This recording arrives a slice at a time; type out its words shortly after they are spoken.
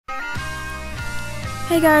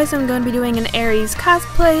Hey guys, I'm going to be doing an Aries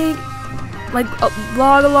cosplay, like a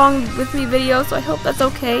vlog along with me video, so I hope that's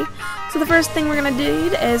okay. So the first thing we're going to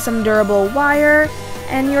need is some durable wire,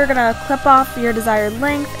 and you're going to clip off your desired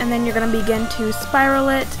length, and then you're going to begin to spiral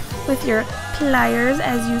it with your pliers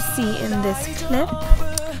as you see in this clip.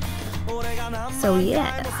 So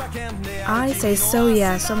yeah, I say so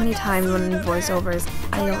yeah so many times when in voiceovers,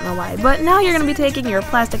 I don't know why. But now you're going to be taking your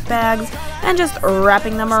plastic bags and just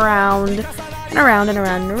wrapping them around and around and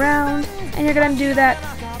around and around, and you're going to do that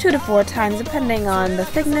 2 to 4 times depending on the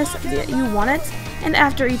thickness that you want it. And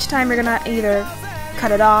after each time you're going to either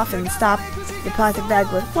cut it off and stop the plastic bag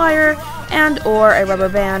with wire and or a rubber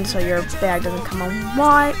band so your bag doesn't come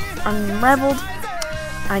unraveled.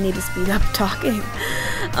 I need to speed up talking.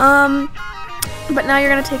 But now you're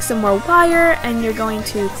going to take some more wire and you're going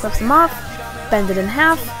to clip them off, bend it in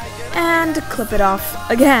half, and clip it off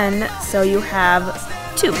again so you have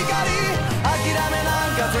 2.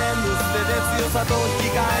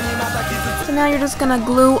 So now you're just going to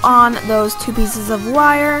glue on those 2 pieces of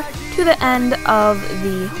wire to the end of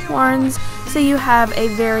the horns so you have a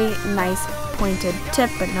very nice pointed tip,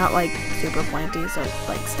 but not like super pointy so it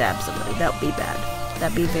like stabs somebody. That would be bad.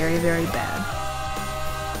 That'd be very, very bad.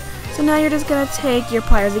 So now you're just going to take your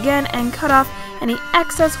pliers again and cut off any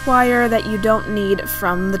excess wire that you don't need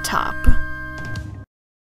from the top.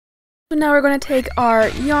 So now we're going to take our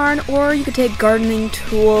yarn, or you could take gardening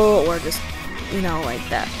tool, or just, you know, like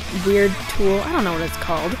that weird tool. I don't know what it's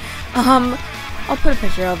called. I'll put a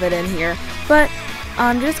picture of it in here. But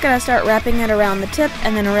I'm just going to start wrapping it around the tip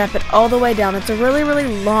and then wrap it all the way down. It's a really,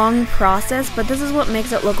 really long process, but this is what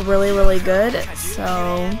makes it look really, really good.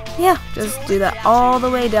 So, yeah, just do that all the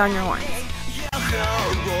way down your horns.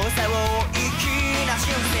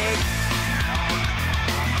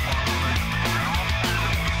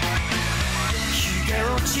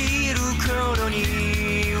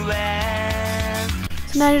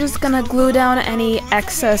 So now you're just going to glue down any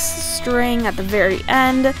excess string at the very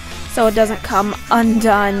end so it doesn't come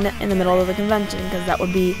undone in the middle of the convention, because that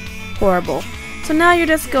would be horrible. So now you're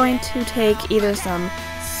just going to take either some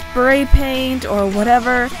spray paint or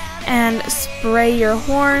whatever and spray your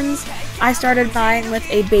horns. I started mine with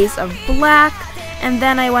a base of black, and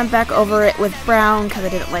then I went back over it with brown because I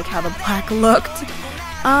didn't like how the black looked.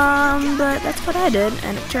 But that's what I did,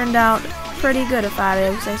 and it turned out pretty good if I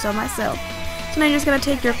do say so myself. So now you're just going to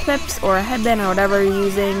take your clips or a headband or whatever you're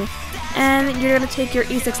using, and you're going to take your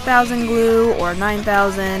E6000 glue or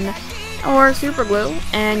 9000 or super glue,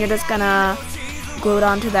 and you're just going to glue it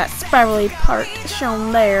onto that spirally part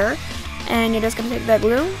shown there, and you're just going to take that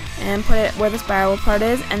glue and put it where the spiral part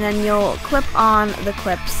is, and then you'll clip on the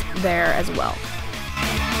clips there as well.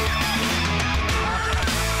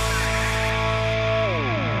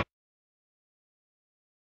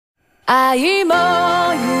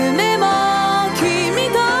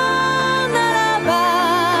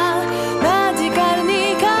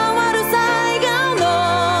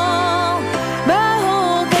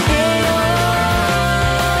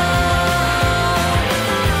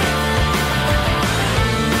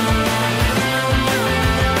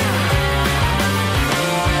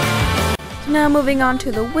 Now moving on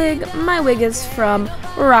to the wig. My wig is from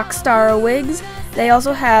Rockstar Wigs. They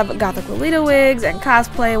also have Gothic Lolita wigs and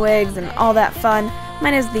cosplay wigs and all that fun.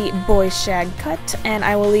 Mine is the boy shag cut, and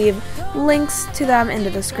I will leave links to them in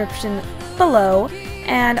the description below.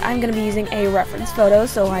 And I'm going to be using a reference photo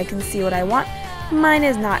so I can see what I want. Mine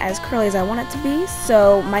is not as curly as I want it to be,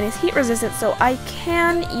 so mine is heat resistant, so I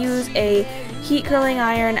can use a heat curling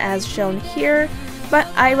iron as shown here. But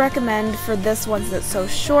I recommend for this one, since it's so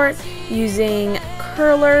short, using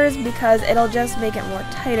curlers because it'll just make it more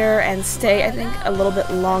tighter and stay, I think, a little bit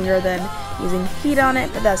longer than using heat on it,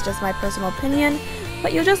 but that's just my personal opinion.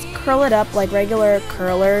 But you'll just curl it up like regular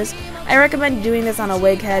curlers. I recommend doing this on a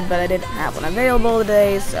wig head, but I didn't have one available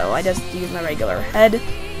today, so I just used my regular head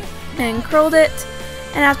and curled it.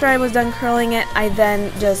 And after I was done curling it, I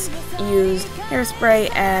then just used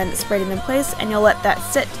hairspray and sprayed it in place, and you'll let that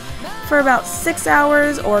sit for about 6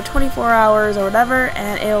 hours or 24 hours or whatever,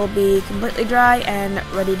 and it'll be completely dry and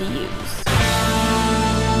ready to use.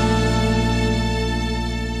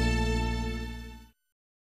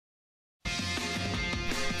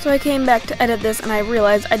 So I came back to edit this and I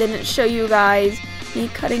realized I didn't show you guys me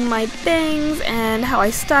cutting my bangs and how I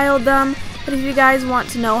styled them. But if you guys want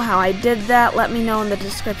to know how I did that, let me know in the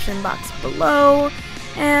description box below,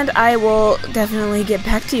 and I will definitely get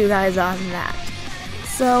back to you guys on that.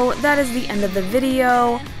 So that is the end of the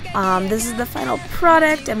video. This is the final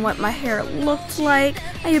product and what my hair looked like.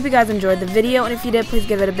 I hope you guys enjoyed the video, and if you did, please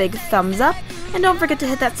give it a big thumbs up. And don't forget to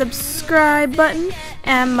hit that subscribe button,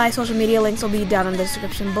 and my social media links will be down in the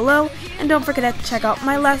description below. And don't forget to check out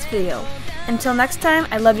my last video. Until next time,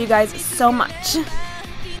 I love you guys so much.